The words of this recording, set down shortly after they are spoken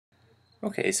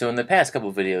Okay, so in the past couple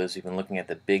of videos, we've been looking at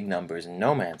the big numbers in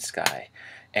No Man's Sky,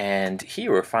 and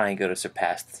here we're finally going to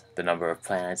surpass the number of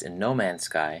planets in No Man's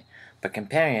Sky by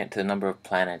comparing it to the number of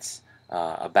planets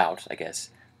I guess,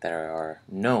 that are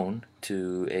known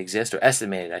to exist, or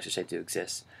estimated, I should say, to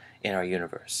exist in our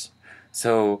universe.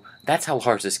 So that's how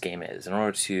large this game is. In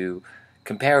order to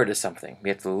compare it to something, we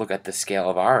have to look at the scale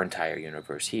of our entire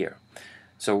universe here.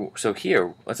 So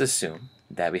here, let's assume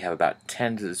that we have about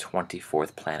 10 to the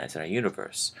 24th planets in our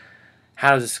universe.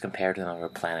 How does this compare to the number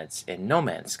of planets in No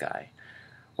Man's Sky?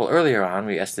 Well, earlier on,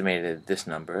 we estimated this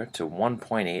number to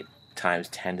 1.8 times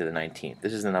 10 to the 19th.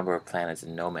 This is the number of planets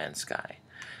in No Man's Sky.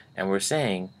 And we're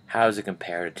saying, how does it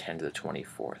compare to 10 to the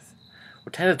 24th?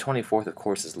 Well, 10 to the 24th, of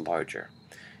course, is larger.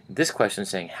 This question is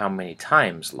saying how many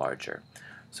times larger.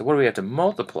 So what do we have to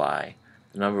multiply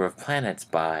the number of planets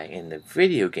by in the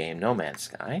video game No Man's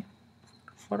Sky?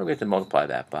 What do we have to multiply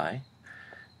that by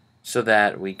so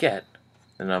that we get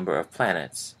the number of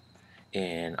planets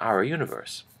in our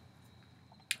universe?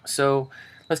 So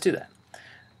let's do that.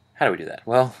 How do we do that?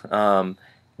 Well,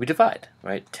 we divide,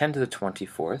 right? 10 to the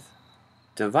 24th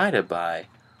divided by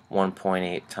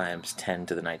 1.8 times 10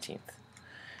 to the 19th.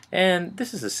 And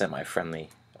this is a semi-friendly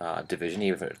division.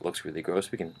 Even if it looks really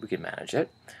gross, we can manage it.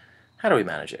 How do we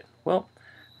manage it? Well,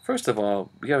 first of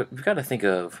all, we've got to think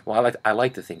of, well, I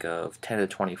like to think of 10 to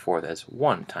the 24th as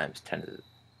 1 times 10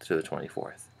 to the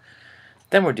 24th.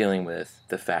 Then we're dealing with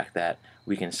the fact that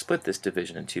we can split this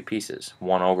division in two pieces,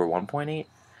 1 over 1.8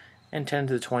 and 10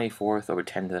 to the 24th over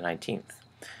 10 to the 19th.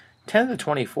 10 to the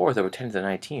 24th over 10 to the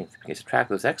 19th, we can subtract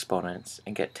those exponents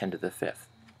and get 10 to the 5th.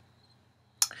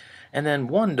 And then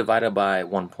 1 divided by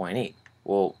 1.8.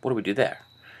 Well, what do we do there?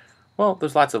 Well,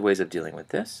 there's lots of ways of dealing with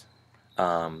this.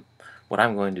 What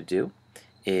I'm going to do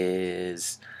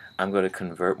is I'm going to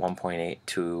convert 1.8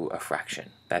 to a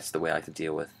fraction. That's the way I like to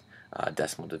deal with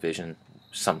decimal division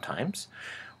sometimes.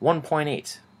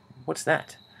 1.8, what's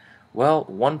that? Well,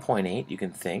 1.8, you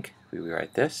can think, if we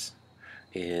rewrite this,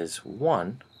 is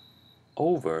 1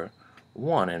 over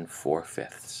 1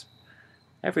 4/5.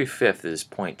 Every fifth is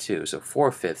 0.2, so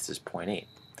 4/5 is 0.8.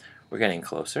 We're getting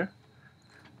closer.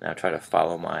 Now try to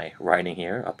follow my writing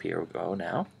here. Up here we go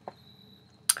now.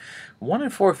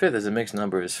 1 4/5 as a mixed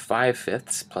number is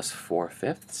 5/5 plus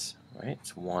 4/5, right?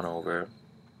 It's 1 over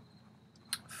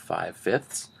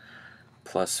 5/5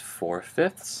 plus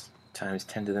 4/5 times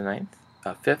 10 to the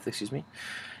 5th, excuse me.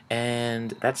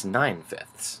 And that's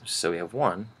 9/5. So we have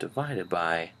 1 divided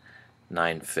by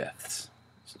 9/5.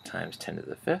 So times 10 to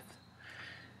the 5th.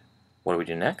 What do we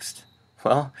do next?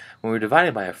 Well, when we're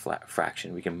divided by a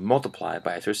fraction, we can multiply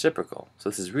by its reciprocal. So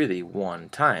this is really 1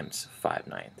 times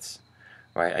 5/9.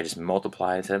 Right? I just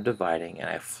multiply instead of dividing, and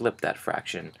I flip that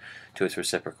fraction to its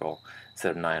reciprocal.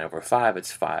 Instead of 9 over 5,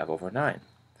 it's 5 over 9.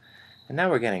 And now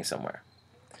we're getting somewhere.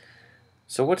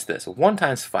 So what's this? 1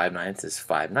 times 5/9 is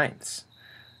 5/9.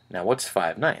 Now what's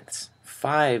 5/9?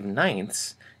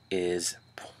 5/9 is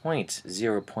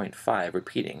 0.5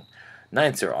 repeating.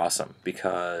 Ninths are awesome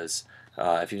because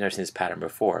if you've never seen this pattern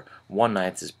before,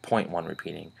 1/9 is 0.1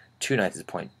 repeating, 2/9 is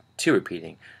 0.2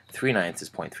 repeating, 3/9 is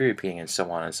 0.3 repeating, and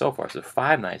so on and so forth. So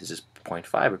 5/9 is just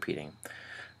 0.5 repeating.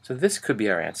 So this could be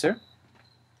our answer,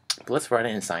 but let's write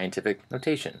it in scientific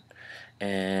notation.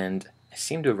 And I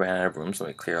seem to have ran out of room, so let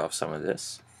me clear off some of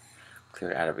this.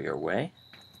 Clear it out of your way.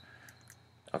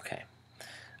 Okay.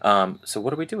 So what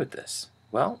do we do with this?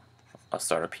 Well, I'll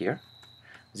start up here.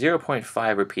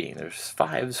 0.5 repeating. There's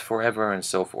 5s forever and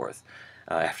so forth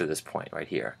after this point right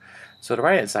here. So to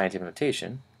write it in scientific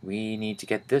notation, we need to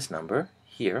get this number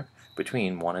here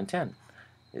between 1 and 10.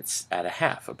 It's at a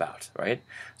half about, right?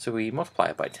 So we multiply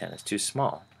it by 10. It's too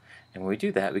small. And when we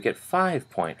do that, we get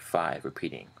 5.5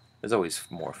 repeating. There's always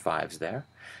more 5s there.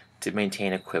 To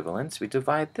maintain equivalence, we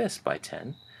divide this by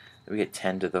 10. And we get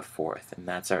 10 to the 4th, and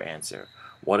that's our answer.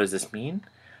 What does this mean?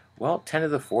 Well, 10 to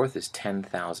the 4th is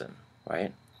 10,000,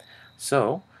 right?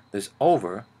 So there's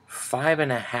over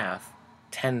 5.5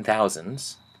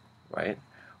 10,000s, right?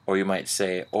 Or you might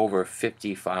say over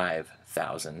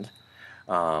 55,000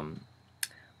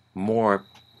 more,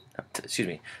 excuse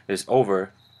me, there's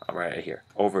over, right here,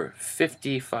 over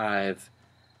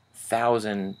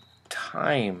 55,000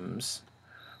 times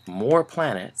more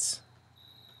planets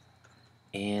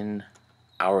in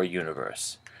our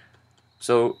universe.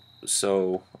 So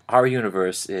our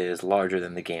universe is larger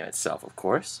than the game itself, of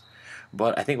course,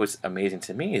 but I think what's amazing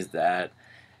to me is that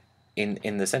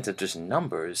in the sense of just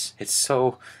numbers, it's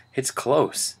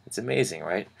close. It's amazing,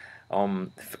 right?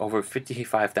 Over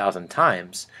 55,000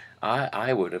 times,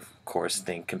 I would, of course,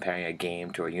 think comparing a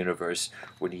game to a universe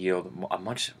would yield a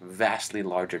much vastly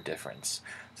larger difference.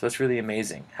 So it's really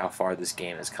amazing how far this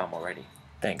game has come already.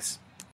 Thanks.